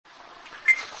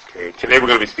Okay, today we're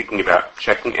going to be speaking about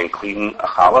checking and cleaning a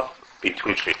challah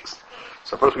between shritas.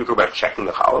 So first we talk about checking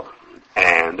the challah,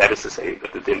 and that is to say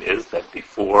that the din is that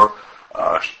before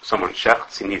someone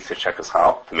shechts, he needs to check his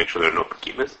challah to make sure there are no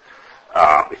pekimas.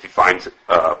 If he finds,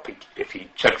 if he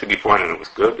checks it beforehand and it was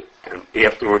good, and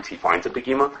afterwards he finds a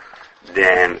pekima,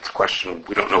 then it's a question,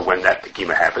 we don't know when that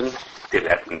pekima happened. Did it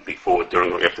happen before,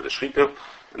 during, or after the shrita,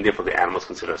 and therefore the animal is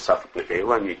considered a safek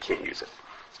nevela, and you can't use it.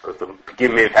 Because the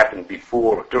pekima may have happened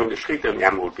before or during the shrita, and the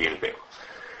animal would be in nevela.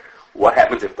 What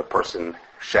happens if the person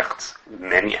shechts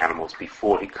many animals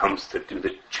before he comes to do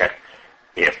the check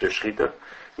after shrita?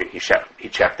 I mean, he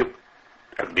checked it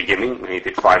at the beginning when he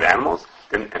did 5 animals,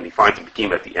 and he finds a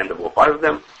pekima at the end of all 5 of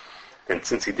them. And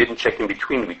since he didn't check in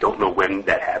between, we don't know when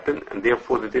that happened, and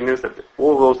therefore the thing is that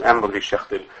all those animals he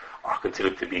shechted are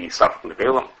considered to be safek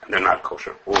nevela, and they're not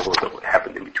kosher. All those that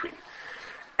happened in between.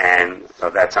 And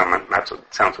that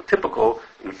sounds so typical.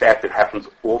 In fact, it happens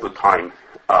all the time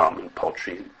in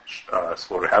poultry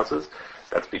slaughterhouses.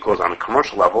 That's because on a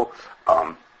commercial level,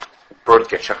 birds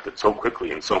get shechted so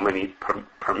quickly and so many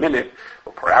per minute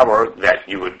or per hour that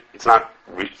it's not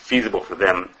feasible for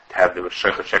them to have the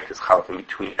sheikh check his challah in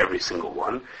between every single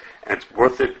one. And it's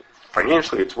worth it,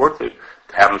 financially it's worth it,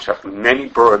 to have them check many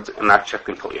birds and not check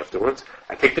until afterwards,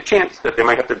 and take the chance that they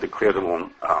might have to declare their own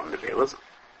nevelas.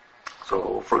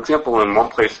 So, for example, in one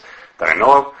place that I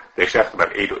know of, they shecht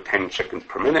about 8 or 10 chickens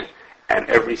per minute, and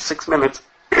every 6 minutes,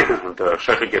 the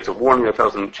sheikh gets a warning that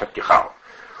tells him, check your challah.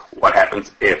 What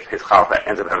happens if his challah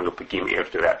ends up having a pekima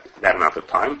after that amount of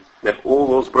time? Then all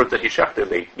those birds that he shechted,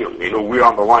 they know we're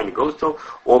on the line it goes to.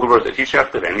 All the birds that he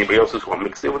shechted, anybody else who are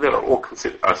mixed in with it, are all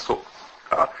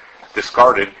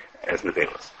discarded as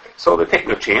nevelas. So they're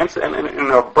taking a chance, and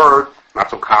a bird, not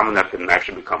so common that can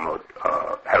actually become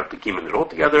have a pekima in it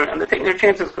altogether, and they're taking their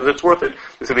chances because it's worth it.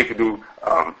 So they could do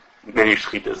many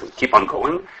shchitas and keep on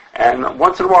going, and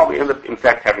once in a while we end up, in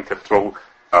fact, having to throw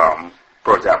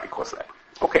birds out because of that.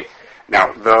 Okay,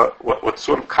 now what's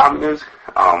sort of common is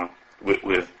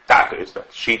with dakas,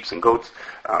 that's sheep and goats,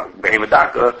 behemoth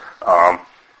daka,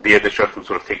 the shechtim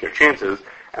sort of take their chances,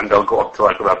 and they'll go up to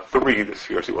like about 3 this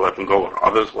year, so we'll let them go, or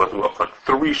others will go up to like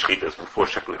 3 shchitas before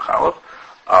checking the challah.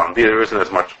 There isn't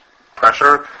as much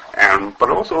pressure, but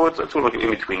also it's sort of like an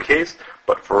in-between case.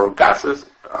 But for gasses,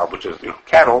 which is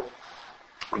cattle,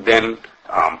 then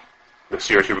the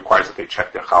CRC requires that they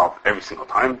check their challah every single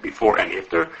time, before and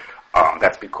after.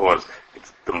 That's because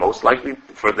it's the most likely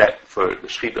for the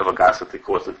shchita of a gas to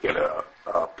cause it to get a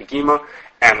pekima,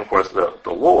 and of course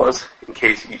the laws, in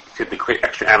case to declare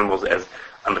extra animals as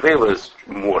unavailable, is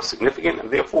more significant,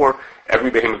 and therefore every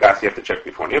behemoth gas you have to check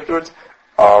before and afterwards.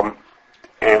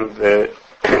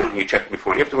 You check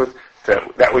before and afterwards.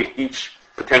 That way, each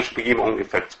potential pekima only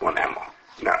affects one animal.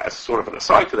 Now, as sort of an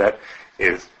aside to that,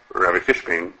 is Rabbi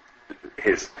Fishbein,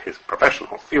 his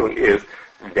professional feeling is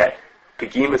that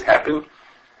pekimas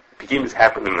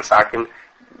happen in the sakin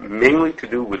mainly to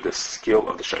do with the skill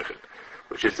of the sheikh,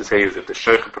 which is to say, is if the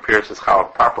sheikh prepares his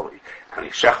challah properly and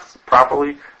he shechts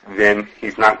properly, then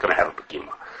he's not going to have a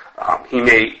pekima. He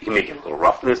may get a little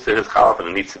roughness to his challah and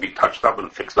it needs to be touched up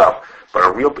and fixed up, but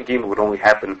a real pekima would only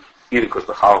happen either because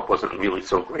the challah wasn't really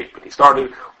so great when he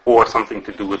started, or something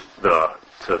to do with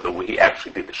the way he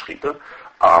actually did the shechita.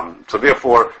 So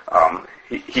therefore,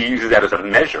 he uses that as a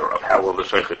measure of how well the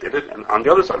sheikh did it. And on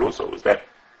the other side also is that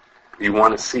you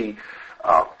want to see,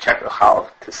 check the challah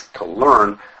to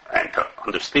learn and to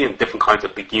understand different kinds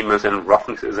of pekimas and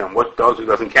roughnesses and what does or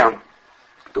doesn't count.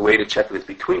 The way to check it is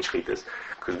between shchitas,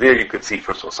 because there you could see,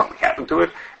 first of all, something happened to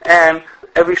it, and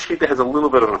every shchita has a little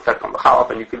bit of an effect on the challah,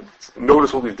 and you could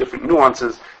notice all these different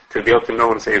nuances to be able to know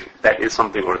and say that is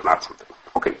something or it's not something.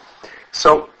 Okay,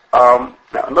 so now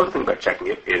another thing about checking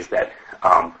it is that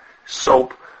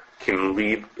soap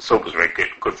is very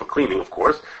good for cleaning, of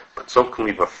course, but soap can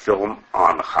leave a film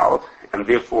on the challah, and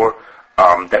therefore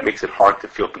that makes it hard to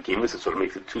feel pekimas. It sort of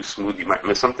makes it too smooth, you might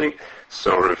miss something.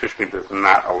 So Rabbi Fishbein does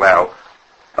not allow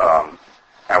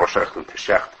our shechtim to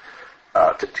shecht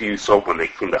to use soap when they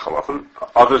clean the chalafim.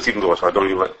 Others even go as far, don't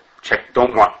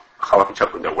want chalafim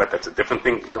checked when they're wet. That's a different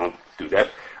thing. Don't do that.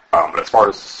 But as far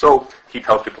as soap, he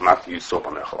tells people not to use soap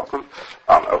on their chalafim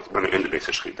when they're in the base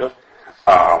of shechita.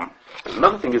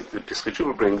 Another thing is that Pesach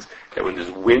Tshuva brings that when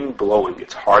there's wind blowing,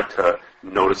 it's hard to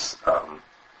notice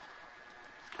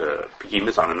the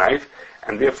pekimas on a knife,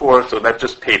 and therefore, so that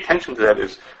just pay attention to that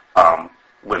is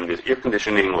when there's air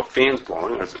conditioning or fans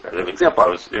blowing. As an example, I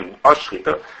was in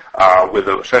Shechita where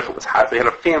the sheikh was hot. They had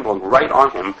a fan blowing right on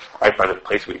him, right by the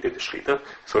place where he did the Shechita.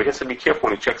 So he has to be careful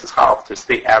when he checks his challah to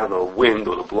stay out of the wind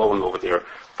or the blowing over there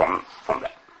from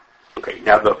that. Okay,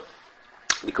 now the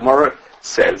Gemara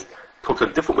says talks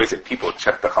about different ways that people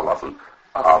check the halafim.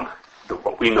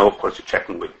 What we know, of course, you're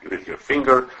checking with your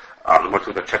finger. The more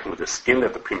talks about checking with the skin,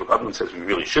 that the Prima Government says we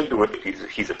really should do it.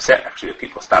 He's upset, actually, that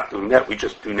people stop doing that. We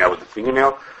just do now with the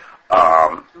fingernail.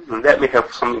 And that may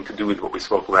have something to do with what we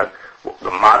spoke about,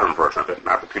 the modern version of it,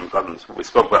 not the Prima Government. What we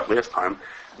spoke about last time,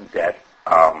 that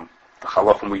the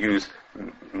halafim we use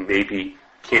maybe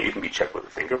can't even be checked with a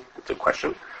finger. It's a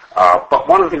question. But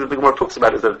one of the things that the Gemara talks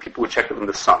about is that people would check it in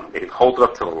the sun. They hold it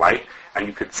up to the light, and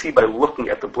you could see by looking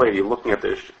at the blade, you're looking at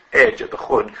the edge, at the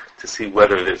hood, to see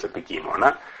whether there's a begim or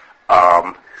not.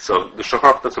 So the Shulchan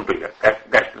Aruch doesn't bring that.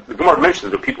 The Gemara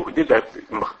mentions that people who did that,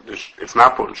 it's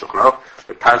not put in Shulchan Aruch.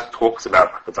 The Taz talks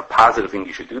about it's a positive thing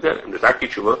you should do that, and the Darkei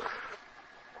Tshuva,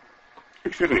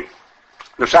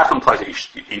 the Shach implies that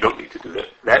you don't need to do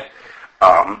that.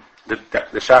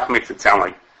 The Shach makes it sound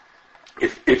like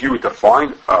if you were to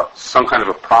find some kind of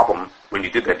a problem when you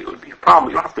did that, it would be a problem.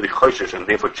 You don't have to be choishish and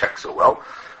therefore check so well.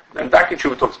 And Darkei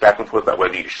Tshuva talks back and forth about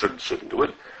whether you shouldn't do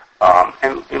it.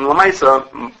 And in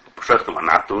Lamaisa, Shechtim are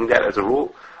not doing that as a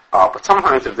rule. But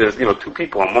sometimes if there's two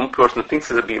people and one person thinks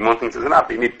it's a beam, one thinks it's an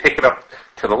up, you need to take it up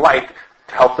to the light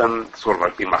to help them sort of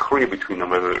like be machriya between them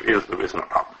whether there isn't a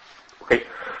problem. Okay?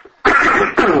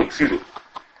 Excuse me.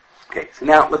 Okay, so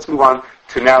now let's move on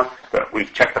to now that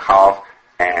we've checked the half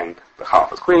and the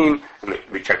half is clean, and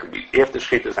we check it after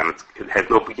shchitas and it has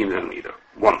no beginning in it either.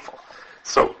 Wonderful.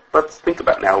 So let's think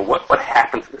about now what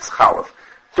happened to this chalaf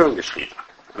during the shchita,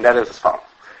 and that is as follows.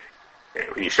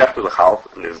 When you shecht the chalaf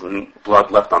and there's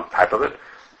blood left on top of it,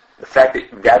 the fact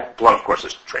that blood, of course,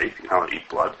 is treif. You don't eat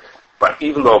blood, but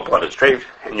even though blood is treif,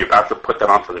 and you're about to put that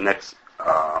on for the next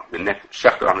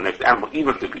shechter on the next animal,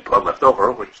 even if there be blood left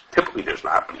over, which typically there's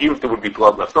not, but even if there would be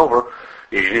blood left over,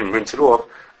 you didn't rinse it off,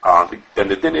 then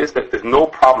the din is that there's no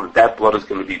problem that blood is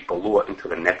going to be balua into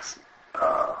the next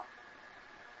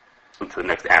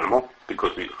animal,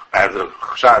 because as a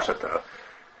chashash at the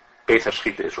base of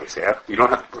shchita is roiseach, you don't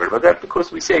have to worry about that,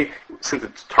 because we say, since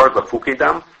it's tard lafuke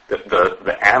dam,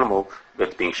 the animal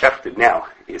that's being shechted now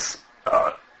is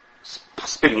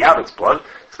spitting out its blood,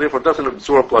 so therefore it doesn't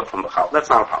absorb blood from the chalaf. That's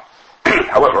not a problem.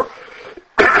 However,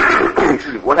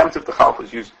 what happens if the chalaf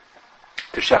was used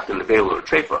to shecht in the veil or a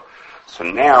treifa? So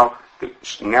now that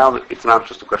it's not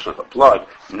just a question of the blood,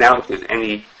 now if there's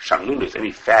any shamnunas,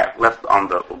 any fat left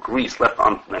on or grease left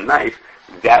on the knife,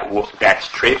 that's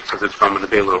treif because it's from a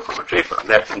veil or from a treifa.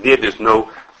 And there's no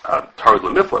tarid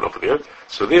lemiflat over there.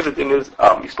 So there the thing is,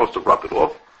 you're supposed to rub it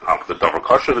off. The davar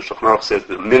kosher, the Shulchan Aruch says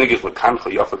the minig is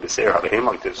l'kancha yafa b'seir havehem,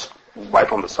 like this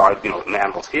wipe on the side, an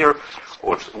animal's hair,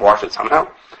 or just wash it somehow.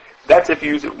 That's if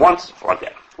you use it once like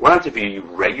that. What happens if you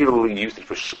regularly use it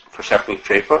for shechting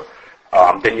treifa?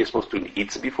 Then you're supposed to do an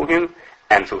itza beforehand,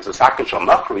 and if it was a sakin shal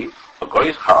nachri, a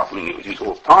goyish chalaf, meaning it was used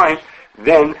all the time,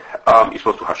 then you're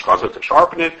supposed to hashchaza to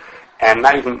sharpen it, and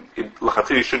not even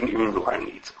l'chatzir you shouldn't even rely on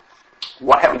the itza.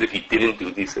 What happens if you didn't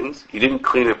do these things? You didn't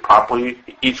clean it properly,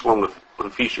 each one with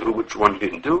fishu, which one you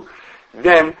didn't do.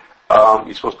 Then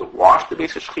you're supposed to wash the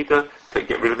base of shechita to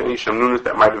get rid of any shamnunas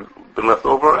that might have been left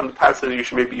over, and the Taz says you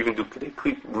should maybe even do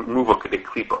removal kedei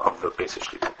klipa of the base of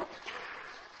shechita.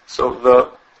 So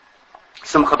the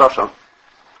Simcha Dasha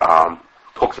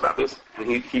talks about this,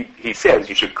 and he says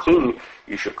you should clean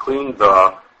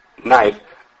the knife.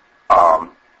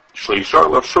 There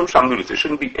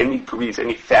shouldn't be any grease,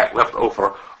 any fat left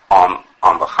over on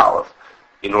the chalaf,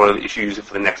 in order that you should use it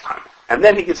for the next time. And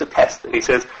then he gives a test, and he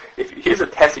says, here's a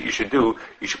test that you should do.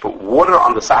 You should put water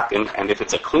on the sakin, and if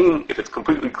it's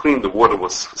completely clean, the water will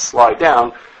slide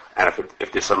down. And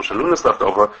if there's some shanunas left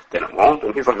over, then it won't.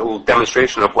 And here's like a little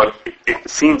demonstration of what it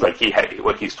seems like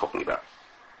what he's talking about.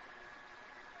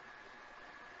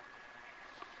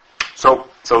 So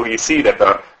you see that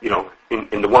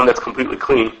in the one that's completely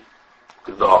clean,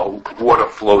 the water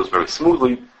flows very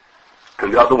smoothly,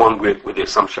 and the other one where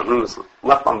there's some shanunas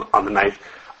left on the knife,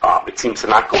 it seems to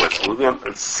not go as smoothly.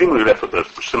 And seemingly that's what the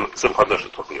Simcha Dasha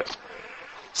is talking about.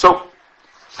 So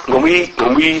when a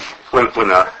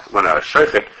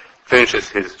shochet finishes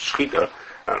his shchita,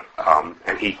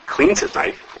 and he cleans his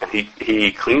knife, and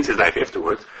he cleans his knife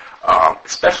afterwards,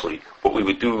 especially what we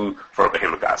would do for a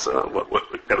behemoth gasa,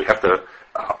 that we have to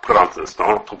put onto the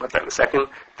stone. I'll talk about that in a second.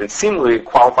 Then seemingly it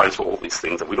qualifies for all these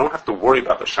things, that we don't have to worry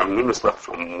about the shamnunas left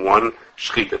from one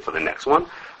shchita for the next one.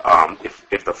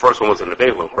 If the first one was in a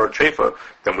veil or a treifa,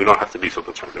 then we don't have to be so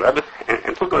concerned about it.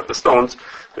 And talking about the stones,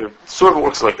 it sort of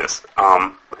works like this.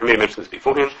 I may have mentioned this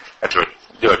beforehand. That's right.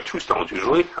 there are two stones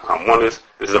usually. One is,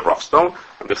 this is a rough stone,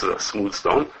 and this is a smooth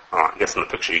stone. I guess in the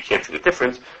picture you can't see the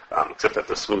difference, except that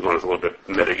the smooth one is a little bit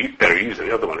better used than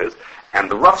the other one is. And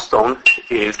the rough stone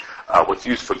is what's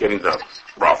used for getting the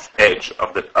rough edge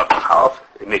of the challah.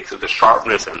 It makes it the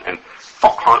sharpness and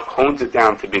hones it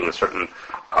down to being a certain,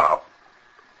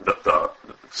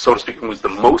 so to speak, it moves the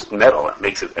most metal and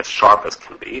makes it as sharp as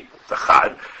can be, the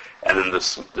chad. And then the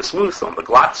smooth stone, the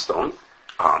glatt stone,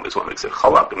 is what makes it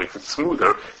chalak. It makes it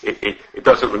smoother. It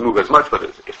doesn't remove as much, but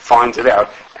it fines it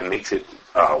out and makes it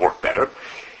work better.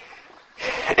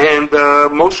 And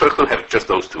most shaykhim have just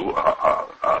those two, a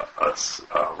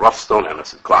rough stone and a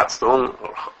glatt stone,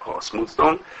 or a smooth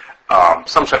stone.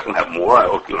 Some shaykhim have more,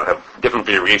 have different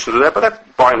variations of that, but that's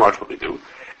by and large what they do.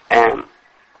 And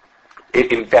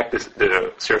in fact,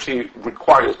 the Sirsi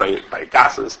requires by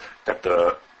Gasses that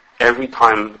every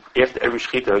time, after every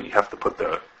shechita, you have to put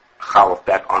the challah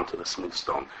back onto the smooth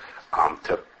stone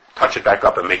to touch it back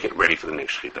up and make it ready for the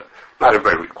next shechita. Not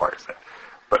everybody requires that.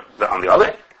 But on the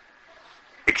other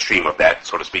extreme of that,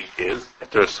 so to speak, is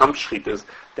that there are some shechitas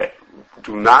that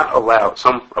do not allow,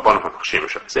 some Rabbanim HaChashem,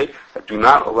 should I say, that do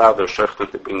not allow their shechita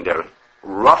to bring their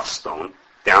rough stone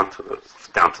down to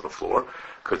the floor,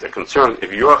 because they're concerned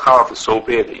if your challah is so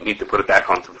bad that you need to put it back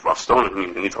onto the rough stone, and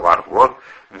it needs a lot of work,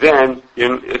 then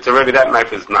it's already, that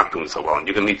knife is not doing so well, and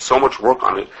you're going to need so much work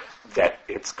on it that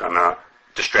it's going to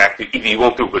distract you. Either you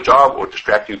won't do a good job or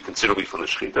distract you considerably from the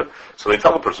shechita. So they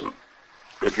tell the person,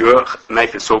 if your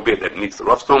knife is so big that it needs the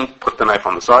rough stone, put the knife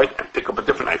on the side and pick up a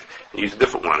different knife and use a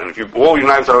different one. And if all your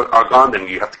knives are gone, then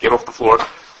you have to get off the floor,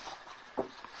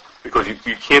 because you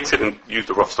can't sit and use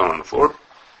the rough stone on the floor.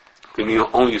 You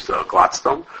only use the glatt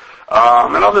stone.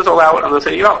 And others allow it, and they'll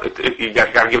say, you got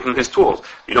to give him his tools.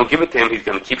 You don't give it to him, he's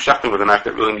going to keep shechting with a knife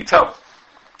that really needs help.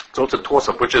 So it's a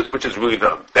toss-up, which is really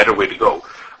the better way to go.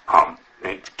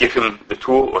 And give him the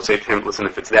tool, or say to him, listen,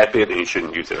 if it's that big, then you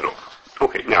shouldn't use it at all.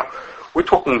 Okay, now, we're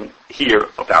talking here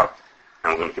about,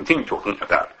 and I'm going to continue talking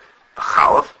about the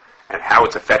challah and how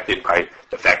it's affected by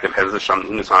the fact that Hezbollah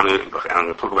Shamim is on it, and I'm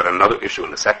going to talk about another issue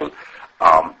in a second.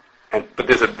 But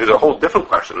there's a whole different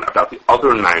question about the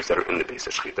other knives that are in the base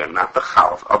of shechita, not the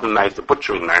challah, other knives, the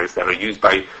butchering knives that are used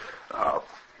by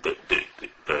the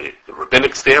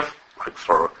rabbinic staff, like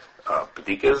for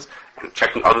bedikas and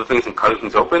checking other things and cutting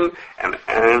things open,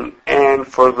 and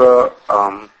for the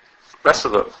rest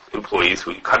of the employees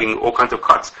who are cutting all kinds of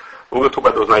cuts. We're going to talk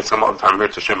about those knives some other time,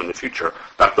 Mirz Hashem, in the future,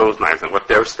 about those knives and what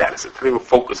their status is. Today we're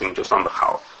focusing just on the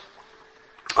challah.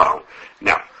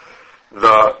 Now,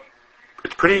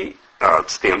 it's pretty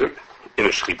standard in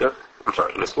a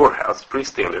slaughterhouse, it's pretty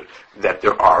standard that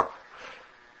there are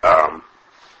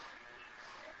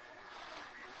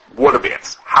water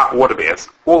baths, hot water baths,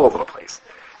 all over the place.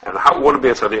 And the hot water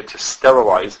baths are there to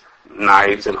sterilize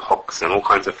knives and hooks and all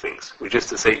kinds of things. Which is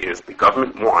to say is the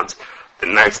government wants the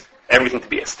knives, everything to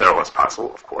be as sterile as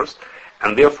possible, of course.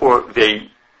 And therefore there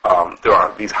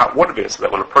are these hot water baths so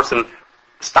that when a person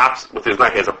stops with his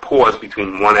knife, he has a pause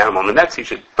between one animal and the next, he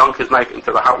should dunk his knife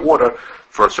into the hot water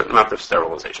for a certain amount of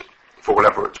sterilization, for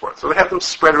whatever it's worth. So they have them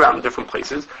spread around in different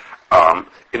places,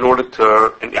 in order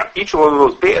to, and each one of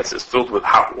those baths is filled with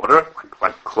hot water,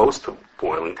 like close to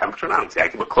boiling temperature, not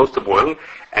exactly, but close to boiling,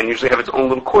 and usually have its own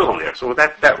little coil in there. So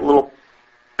that little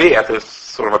bath is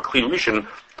sort of a klirishin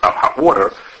of hot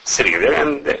water sitting there,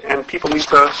 and people need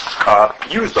to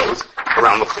use those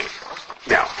around the place.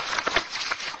 Now,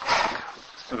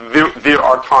 there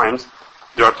are times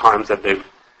that the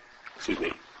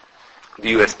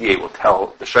USDA will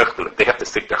tell the sheikhim that they have to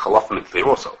stick their chalafim into there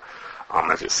also.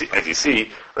 As you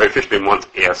see, Larry Fishman once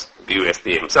asked the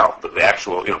USDA himself, the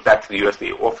actual, back to the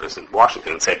USDA office in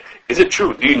Washington, and said, "Is it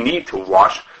true? Do you need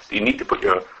to put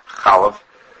your chalaf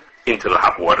into the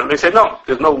hot water?" And they said, "No,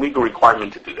 there's no legal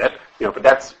requirement to do that. But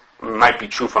that's might be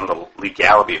true from the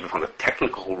legality and from the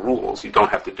technical rules. You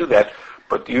don't have to do that.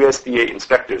 But the USDA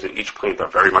inspectors in each plant are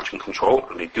very much in control,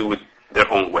 and they do it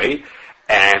their own way.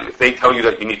 And if they tell you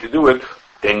that you need to do it,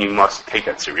 then you must take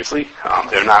that seriously.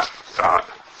 They're not."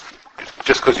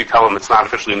 Just because you tell them it's not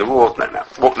officially in the rules, that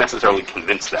won't necessarily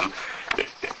convince them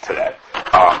to that.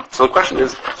 So the question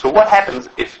is, so what happens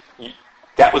if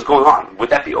that was going on? Would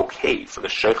that be okay for the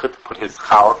sheikh to put his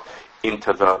challah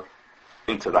into the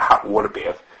hot water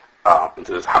bath,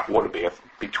 into this hot water bath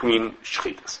between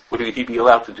shechitas? Would he be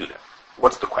allowed to do that?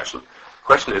 What's the question? The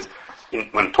question is,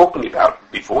 when talking about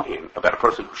beforehand about a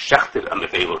person who shechted a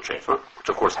nevela trefa, which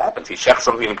of course happens, he shechts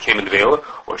something and became a nevela,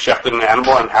 or shechted an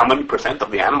animal, and how many percent of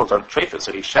the animals are trefas?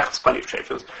 So he shechts plenty of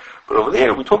trefas. But over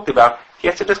there, we talked about he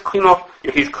has to just clean off,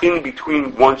 he's cleaning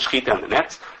between one shechita and the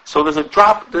next, so there's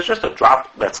just a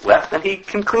drop that's left, and he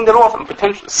can clean it off, and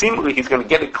potentially, seemingly he's going to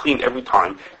get it cleaned every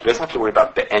time. He doesn't have to worry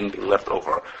about the end being left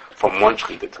over from one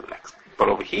shechita to the next. But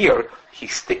over here,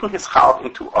 he's sticking his chalav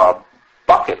into a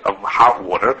bucket of hot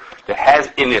water that has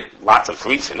in it lots of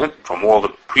grease in it from all the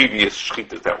previous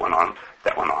shchitas that went on,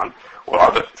 or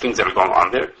other things that are going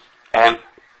on there. And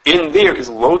in there is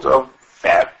loads of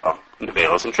fat of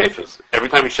nevelos and treifas. Every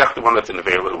time you shech the one that's in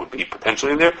nevela, it would be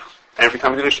potentially in there. And every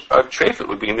time you did a treifa, it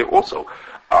would be in there also.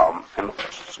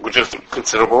 Which is a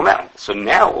considerable amount. So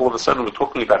now, all of a sudden, we're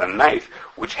talking about a knife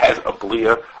which has a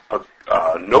blia,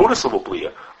 a noticeable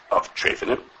blia of treif in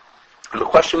it. And the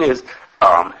question is,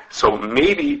 so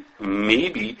maybe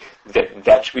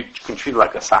that should be treated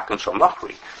like a sakan shel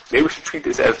nachri. Maybe we should treat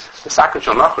this as the sakan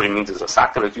shel nachri means it's a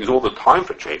sakan that's used all the time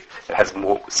for treif. It has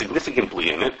more significant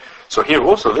blia in it. So here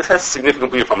also, this has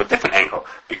significant blia from a different angle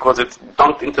because it's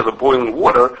dunked into the boiling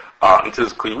water, into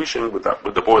this klirishin with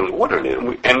the boiling water in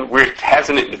it, and where it has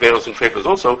in it nevelos and treifas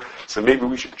also. So maybe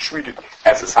we should treat it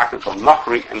as a sakan shel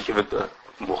nachri and give it the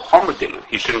muhammad din.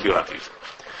 He shouldn't be allowed to use it.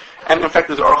 And in fact,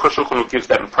 there's Aruch HaShulchan who gives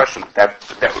that impression that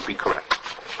would be correct.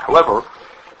 However,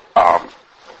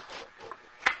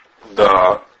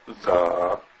 the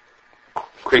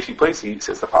Crazy Placey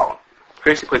says the following.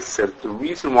 Crazy Placey says the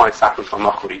reason why Sakan Shal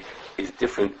Nachri is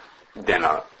different than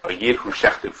a yid who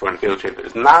shechted for an Nevel Trefa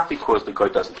is not because the guy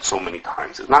does it so many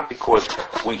times. It's not because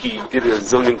he did it a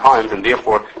zillion times and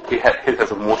therefore he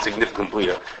has a more significant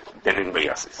blia than anybody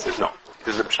else. He says no.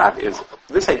 Because the pshat is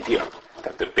this idea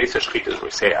that the Beis HaShechita is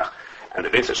Roseach, and the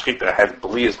Beis HaShechita has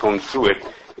blias going through it,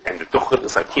 and the Duchot, the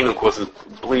Sakina causes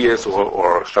blias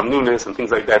or shamnunis and things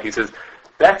like that. He says,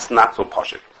 that's not so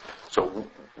poshut. So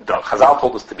the Chazal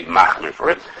told us to be machmir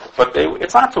for it, but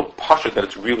it's not so poshut that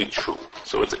it's really true.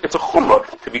 So it's a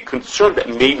chumrah to be concerned that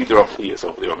maybe there are blias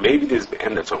over there, or maybe there's the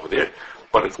end that's over there,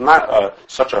 but it's not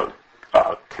such a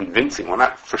convincing, we're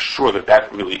not for sure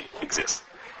that really exists.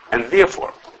 And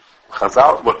therefore,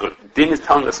 Chazal, what the din is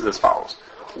telling us is as follows.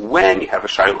 When you have a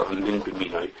shayla of min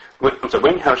b'minai, when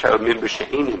you have a shayla of min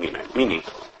b'she'ein minai, meaning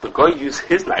the guy used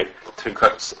his knife to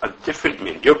cut a different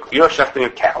min. You're shechting a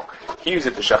cow. He used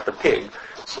it to shecht a pig,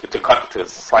 to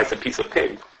slice a piece of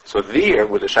pig. So there,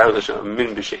 with the shayla of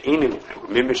min b'she'ein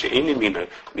minai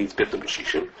means bit of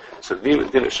b'shishim. So then a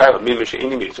shayla of min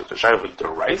b'she'ein minai, so the shayla of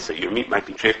deraisa, your meat might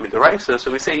be treif min deraisa.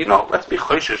 So we say, let's be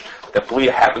choishish that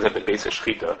blia happens at the Beis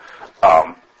HaShechita,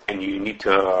 and you need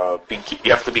to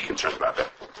you have to be concerned about that.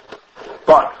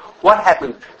 But what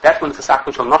happened? That's when it's a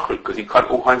sakan shel nachri, because he cut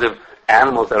all kinds of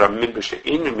animals that are min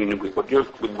b'she'ein minai with what you're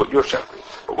shechting.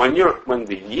 But when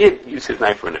the yid used his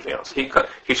knife for nevelos, he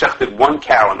shechted one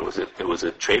cow and it was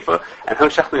a treifa, and he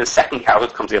shechted a second cow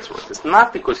that comes afterwards. It's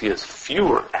not because he has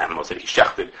fewer animals that he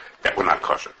shechted that were not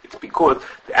kosher. It's because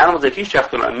the animals that he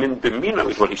shechted are min b'mina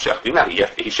is what he shechted now. He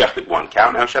shechted one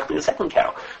cow, now he's shechting a second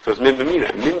cow. So it's min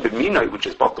b'mina. Min b'mina, which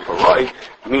is bought the paroi,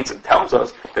 means it tells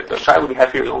us that the shayla we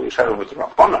have here is only a shayla with the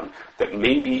rabbanan, that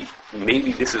maybe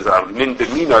this is a min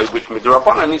b'mina, which with the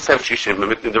rabbanan needs to have shishim.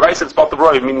 The rice it's bought the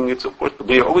paroi, meaning it's of course the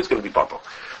blia always going to be bottle.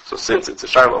 So since it's a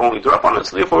shayla only the rabbanan,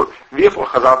 so therefore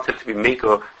Chazal tend to be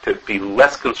maker to be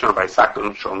less concerned by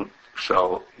sakan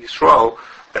shel Yisrael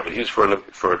that was used for a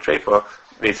treifa.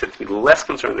 They said to be less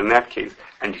concerned in that case,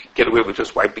 and you could get away with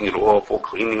just wiping it off or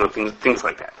cleaning or things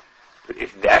like that. But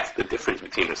if that's the difference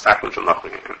between a sakan shel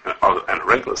nachri and a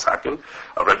regular sakan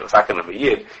of a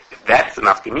yid, if that's the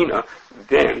nafkamina,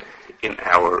 then in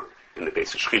the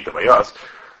Beis HaShechita by us,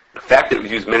 the fact that it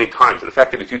was used many times, and the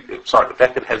fact that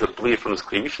it has a blia from this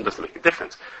klirishin doesn't make a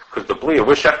difference. Because the blia,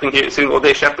 we're shechting here, sitting all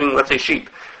day shechting, let's say sheep.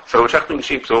 So we're shechting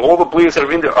sheep. So all the blias that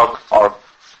are in there are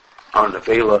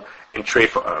nevela and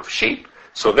treifa of sheep.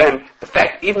 So then, the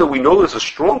fact, even though we know there's a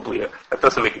strong blia, that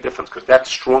doesn't make a difference, because that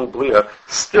strong blia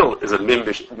still is a min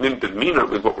b'mina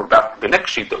with the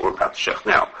next sheep that we're about to shech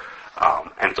now.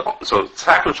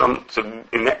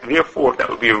 Therefore, that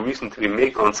would be a reason to be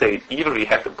make on say, even if you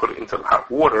had to put it into the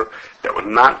hot water, that would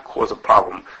not cause a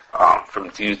problem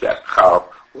to use that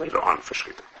chal later on for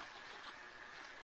shechita.